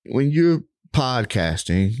when you're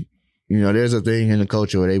podcasting, there's a thing in the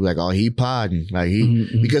culture where they be like, oh, he podding. Like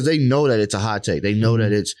because they know that it's a hot take. They know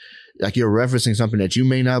that it's like you're referencing something that you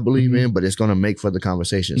may not believe in, but it's going to make for the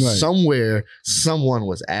conversation. Right. Somewhere, someone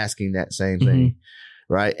was asking that same thing.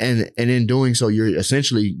 Right. And in doing so, you're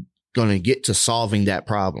essentially going to get to solving that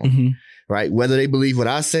problem. Right. Whether they believe what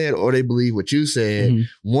I said or they believe what you said,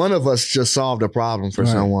 one of us just solved a problem for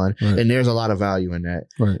someone. Right. And there's a lot of value in that.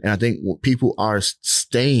 Right. And I think people are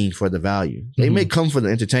staying for the value. They may come for the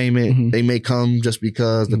entertainment. They may come just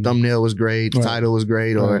because the thumbnail was great, the title was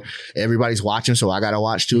great, or everybody's watching, so I got to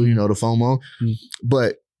watch too, the FOMO.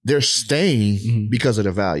 But they're staying because of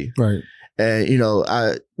the value. Right. And,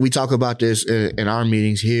 we talk about this in our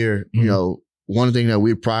meetings here. One thing that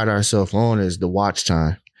we pride ourselves on is the watch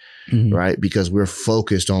time. Right. Because we're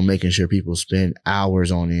focused on making sure people spend hours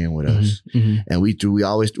on end with us. And we threw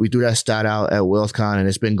that stat out at WealthCon, and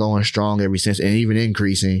it's been going strong ever since, and even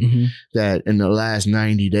increasing that in the last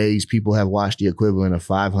 90 days, people have watched the equivalent of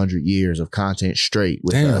 500 years of content straight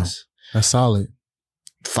with us. That's solid.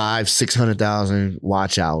 600,000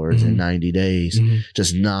 watch hours in 90 days.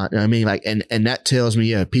 Just not, and that tells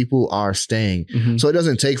me, people are staying. So it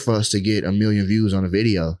doesn't take for us to get 1 million views on a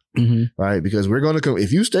video, right? Because we're going to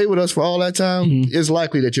if you stay with us for all that time, it's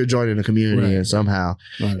likely that you're joining the community and somehow.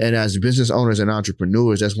 And as business owners and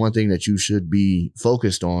entrepreneurs, that's one thing that you should be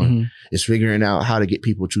focused on is figuring out how to get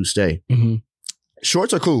people to stay.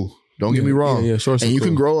 Shorts are cool. Don't get me wrong. Shorts and you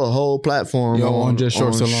can grow a whole platform on just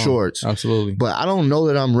shorts. Absolutely. But I don't know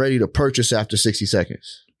that I'm ready to purchase after 60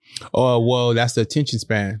 seconds. Oh, well, that's the attention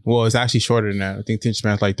span. Well, it's actually shorter than that. I think attention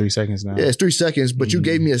span is like 3 seconds now. Yeah, it's 3 seconds, but you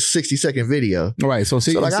gave me a 60-second video. Right. So, in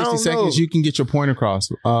 60 seconds, you can get your point across.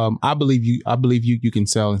 I believe you can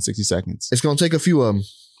sell in 60 seconds. It's going to take a few of them.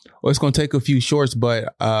 Well, it's going to take a few shorts,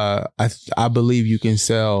 but I believe you can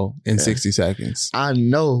sell in 60 seconds. I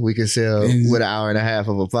know we can sell with an hour and a half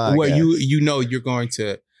of a podcast. Well, you're going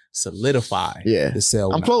to solidify the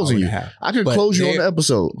sale. I'm closing you. I can close you on the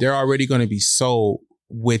episode. They're already going to be sold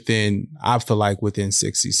within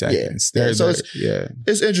 60 seconds.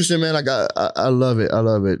 It's interesting, man. I love it. I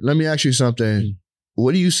love it. Let me ask you something.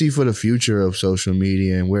 What do you see for the future of social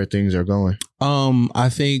media and where things are going? I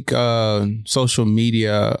think social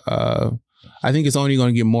media, I think it's only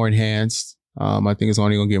going to get more enhanced. I think it's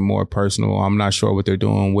only going to get more personal. I'm not sure what they're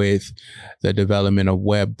doing with the development of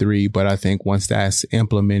Web3, but I think once that's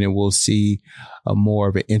implemented, we'll see a more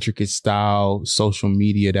of an intricate style social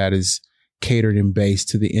media that is catered and based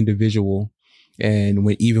to the individual. And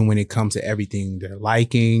even when it comes to everything they're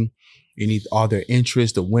liking, all their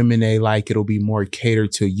interests, the women they like, it'll be more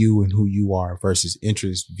catered to you and who you are versus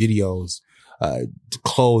interests, videos,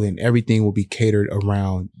 clothing, everything will be catered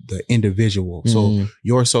around the individual. So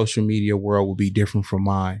your social media world will be different from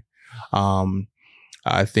mine.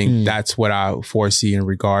 I think that's what I foresee in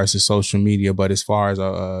regards to social media. But as far as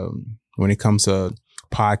when it comes to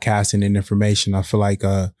podcasting and information, I feel like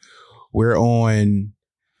we're on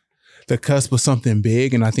the cusp of something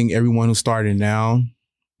big. And I think everyone who's starting now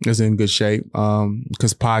is in good shape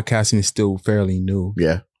because podcasting is still fairly new.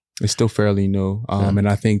 Yeah. It's still fairly new. And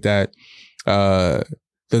I think that the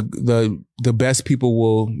best people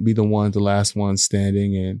will be the last ones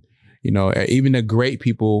standing. And, even the great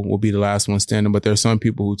people will be the last ones standing. But there's some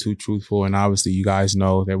people who are too truthful. And obviously, you guys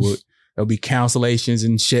know there'll be cancellations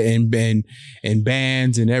and shit and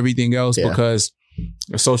bans and everything else because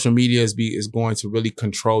social media is going to really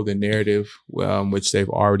control the narrative, which they've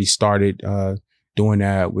already started doing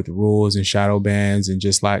that with rules and shadow bans and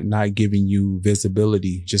just like not giving you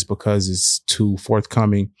visibility just because it's too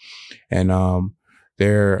forthcoming. And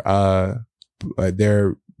their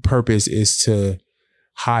purpose is to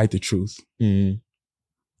hide the truth.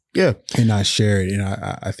 Yeah. And not share it. And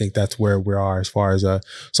I think that's where we are as far as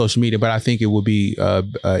social media. But I think it will be a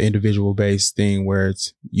individual based thing where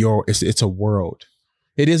it's a world.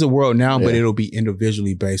 It is a world now, but it'll be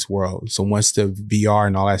individually based world. So once the VR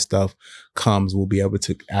and all that stuff comes, we'll be able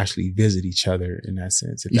to actually visit each other in that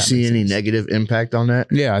sense. You see any negative impact on that?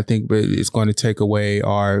 Yeah, I think, but it's going to take away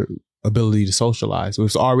our ability to socialize.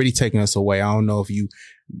 It's already taken us away. I don't know if you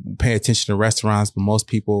pay attention to restaurants, but most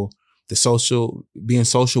people, being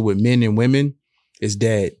social with men and women is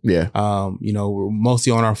dead. Yeah. We're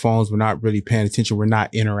mostly on our phones. We're not really paying attention. We're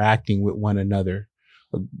not interacting with one another.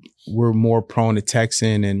 We're more prone to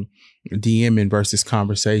texting and DMing versus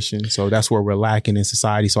conversation. So that's where we're lacking in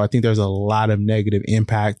society. So I think there's a lot of negative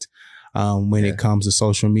impact when it comes to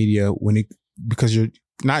social media, because you're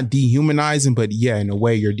not dehumanizing, but in a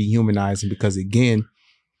way you're dehumanizing because again,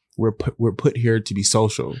 we're put here to be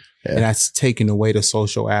social and that's taking away the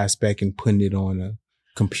social aspect and putting it on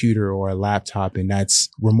computer or a laptop, and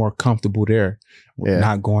we're more comfortable there. We're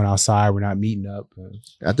not going outside. We're not meeting up.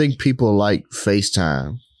 I think people like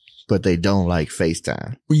FaceTime, but they don't like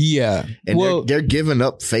FaceTime. Yeah. And they're giving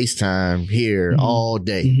up FaceTime here all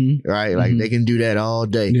day, right? Like they can do that all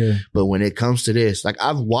day. Yeah. But when it comes to this, like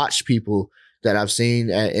I've watched people that I've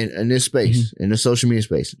seen in this space, in the social media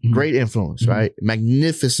space, great influence, right?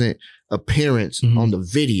 Magnificent appearance on the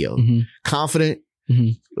video, confident,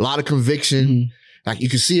 a lot of conviction. Like you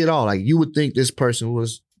can see it all. Like you would think this person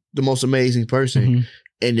was the most amazing person.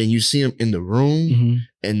 And then you see them in the room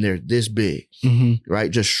and they're this big,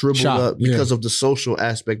 right? Just shriveled up because of the social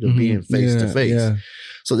aspect of being face to face.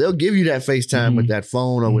 So they'll give you that FaceTime with that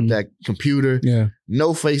phone or with that computer. Yeah.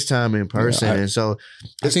 No FaceTime in person. And so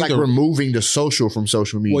it's like removing the social from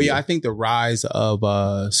social media. Well, yeah, I think the rise of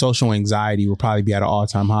social anxiety will probably be at an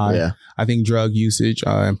all-time high. Yeah. I think drug usage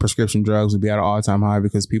and prescription drugs will be at an all-time high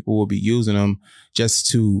because people will be using them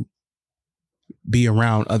just to be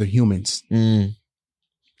around other humans.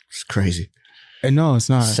 It's crazy. And no, it's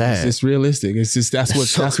not. Sad. It's realistic. It's just that's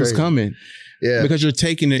what's coming. Yeah. Because you're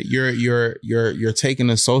taking it, you're taking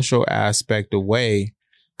the social aspect away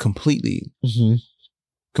completely.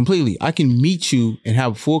 Completely. I can meet you and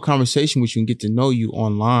have a full conversation with you and get to know you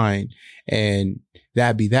online, and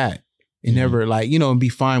that be that. And never and be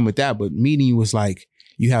fine with that. But meeting you was like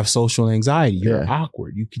you have social anxiety. You're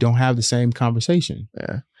awkward. You don't have the same conversation.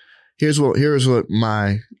 Yeah. Here's what I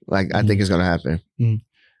think is gonna happen.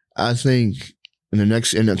 I think in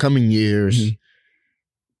the coming years,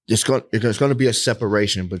 it's going to be a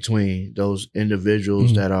separation between those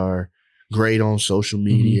individuals that are great on social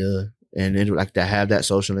media and like that have that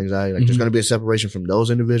social anxiety. Like there's going to be a separation from those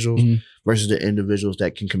individuals versus the individuals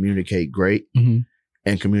that can communicate great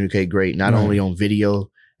and communicate great not only on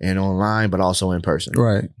video and online but also in person.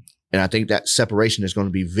 Right. And I think that separation is going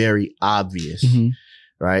to be very obvious.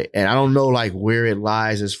 Right. And I don't know like where it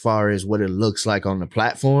lies as far as what it looks like on the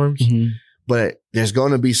platforms, but there's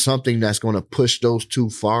going to be something that's going to push those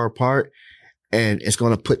two far apart. And it's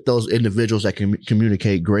going to put those individuals that can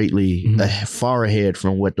communicate greatly far ahead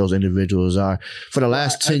from what those individuals are. For the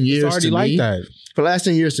last 10 years to me, for the last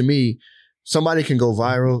 10 years to me, somebody can go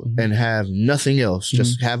viral and have nothing else,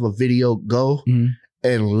 just have a video go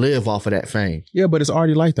and live off of that fame. Yeah, but it's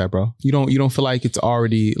already like that, bro. You don't feel like it's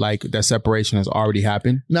already like that separation has already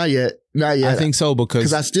happened? Not yet. I think so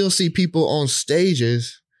because I still see people on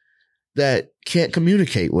stages that can't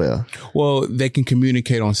communicate well. Well, they can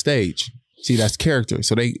communicate on stage. See, that's character.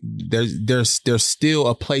 So there's still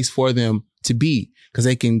a place for them to be because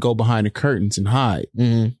they can go behind the curtains and hide.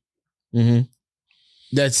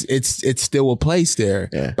 It's still a place there.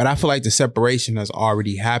 Yeah. But I feel like the separation has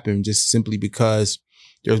already happened just simply because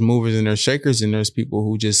there's movers and there's shakers and there's people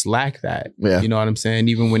who just lack that. Yeah. You know what I'm saying?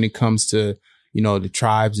 Even when it comes to, the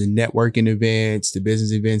tribes and networking events, the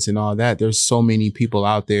business events and all that, there's so many people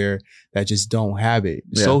out there that just don't have it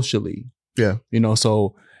socially. Yeah.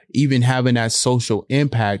 So even having that social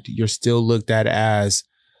impact, you're still looked at as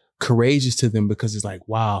courageous to them because it's like,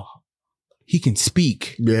 wow, he can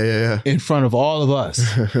speak in front of all of us.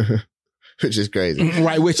 Which is crazy.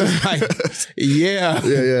 Right, which is like, Yeah,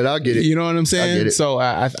 I get it. You know what I'm saying? I get it. So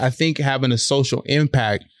I think having a social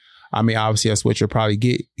impact, I mean, obviously that's what you're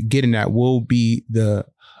probably getting at, will be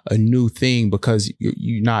a new thing because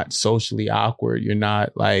you're not socially awkward. You're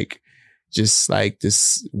not like just like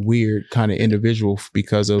this weird kind of individual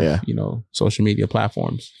because of, social media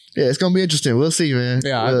platforms. Yeah, it's going to be interesting. We'll see, man.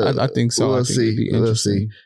 Yeah, I think so. We'll see.